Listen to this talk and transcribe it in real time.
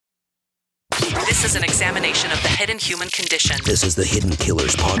This is an examination of the hidden human condition. This is the Hidden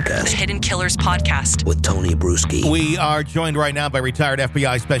Killers Podcast. The Hidden Killers Podcast. With Tony Brueski. We are joined right now by retired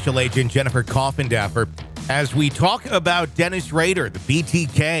FBI Special Agent Jennifer Coffindaffer as we talk about Dennis Rader, the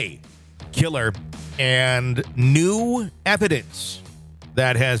BTK killer, and new evidence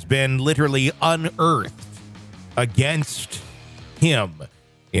that has been literally unearthed against him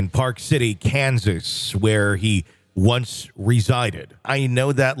in Park City, Kansas, where he once resided. I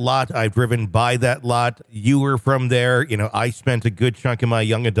know that lot. I've driven by that lot. You were from there. You know, I spent a good chunk of my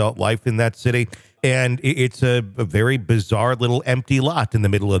young adult life in that city, and it's a very bizarre little empty lot in the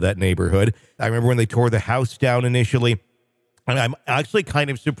middle of that neighborhood. I remember when they tore the house down initially, and I'm actually kind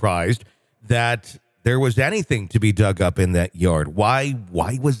of surprised that there was anything to be dug up in that yard. Why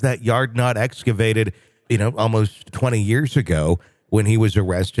was that yard not excavated, almost 20 years ago when he was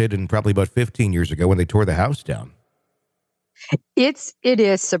arrested, and probably about 15 years ago when they tore the house down? It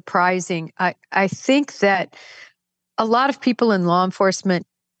is surprising. I think that a lot of people in law enforcement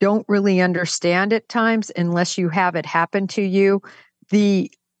don't really understand at times, unless you have it happen to you,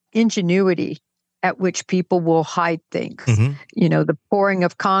 the ingenuity at which people will hide things. Mm-hmm. The pouring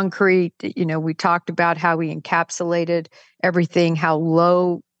of concrete, we talked about how he encapsulated everything, how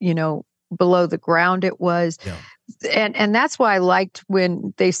low, below the ground it was. Yeah. And that's why I liked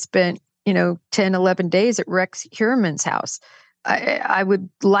when they spent 10, 11 days at Rex Heuermann's house. I would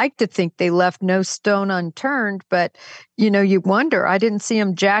like to think they left no stone unturned, but, you wonder. I didn't see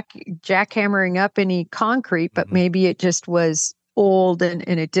them jackhammering up any concrete, but maybe it just was old and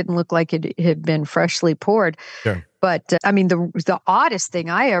it didn't look like it had been freshly poured. Sure. But, the oddest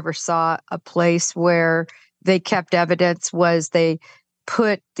thing I ever saw a place where they kept evidence was they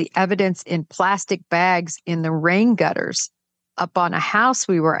put the evidence in plastic bags in the rain gutters up on a house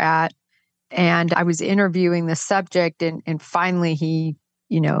we were at. And I was interviewing the subject and finally he,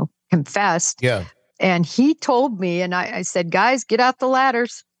 confessed. Yeah. And he told me, and I said, guys, get out the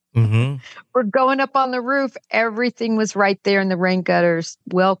ladders. Mm-hmm. We're going up on the roof. Everything was right there in the rain gutters,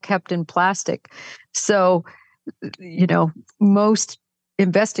 well kept in plastic. So, most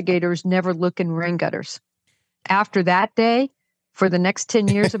investigators never look in rain gutters. After that day, for the next 10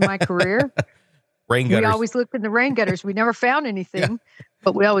 years of my career, we always looked in the rain gutters. We never found anything,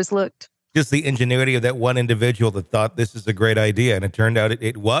 but we always looked. Just the ingenuity of that one individual that thought this is a great idea, and it turned out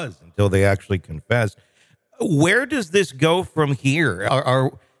it was until they actually confessed. Where does this go from here?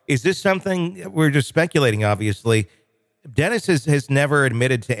 Is this something, we're just speculating, obviously. Dennis has never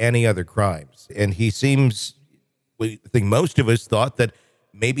admitted to any other crimes, and he seems, I think most of us thought that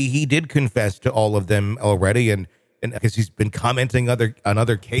maybe he did confess to all of them already, and because he's been commenting on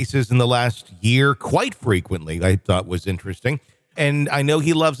other cases in the last year quite frequently, I thought was interesting. And I know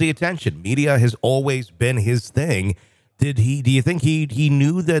he loves the attention. Media has always been his thing. Do you think he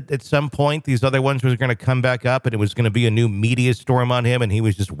knew that at some point these other ones were going to come back up and it was going to be a new media storm on him and he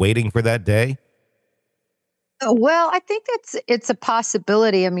was just waiting for that day? Well, I think it's a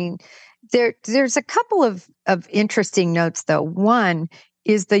possibility. There's a couple of interesting notes, though. One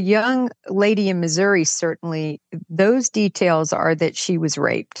is the young lady in Missouri, certainly, those details are that she was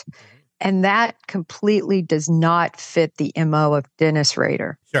raped. And that completely does not fit the MO of Dennis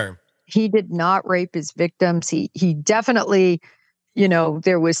Rader. Sure. He did not rape his victims. He definitely,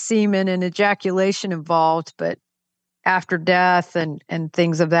 there was semen and ejaculation involved, but after death and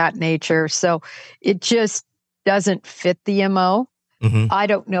things of that nature. So it just doesn't fit the MO. Mm-hmm. I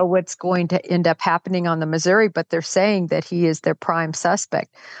don't know what's going to end up happening on the Missouri, but they're saying that he is their prime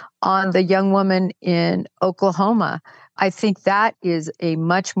suspect. On the young woman in Oklahoma, I think that is a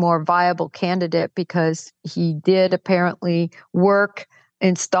much more viable candidate because he did apparently work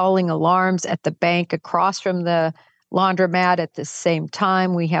installing alarms at the bank across from the laundromat at the same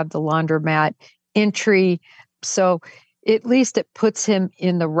time. We have the laundromat entry. So at least it puts him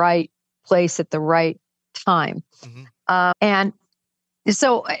in the right place at the right time. Mm-hmm. And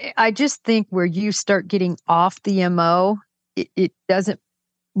so I just think where you start getting off the MO, it doesn't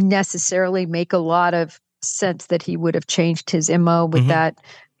necessarily make a lot of sense that he would have changed his MO with that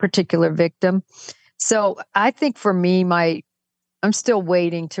particular victim. So I think for me, I'm still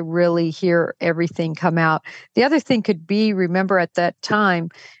waiting to really hear everything come out. The other thing could be, remember at that time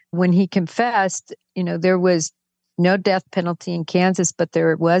when he confessed, there was no death penalty in Kansas, but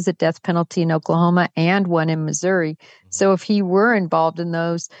there was a death penalty in Oklahoma and one in Missouri. So if he were involved in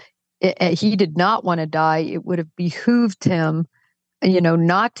those, he did not want to die. It would have behooved him,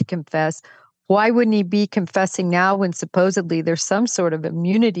 not to confess. Why wouldn't he be confessing now when supposedly there's some sort of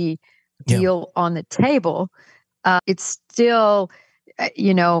immunity deal on the table? It's still,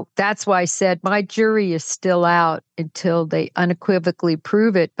 that's why I said my jury is still out until they unequivocally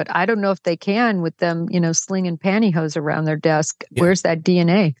prove it. But I don't know if they can with them, slinging pantyhose around their desk. Yeah. Where's that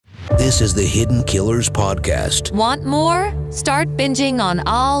DNA? This is the Hidden Killers Podcast. Want more? Start binging on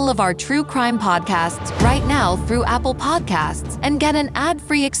all of our true crime podcasts right now through Apple Podcasts and get an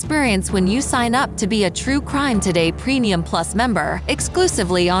ad-free experience when you sign up to be a True Crime Today Premium Plus member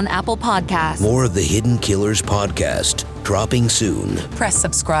exclusively on Apple Podcasts. More of the Hidden Killers Podcast, dropping soon. Press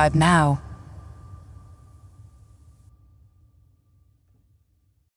subscribe now.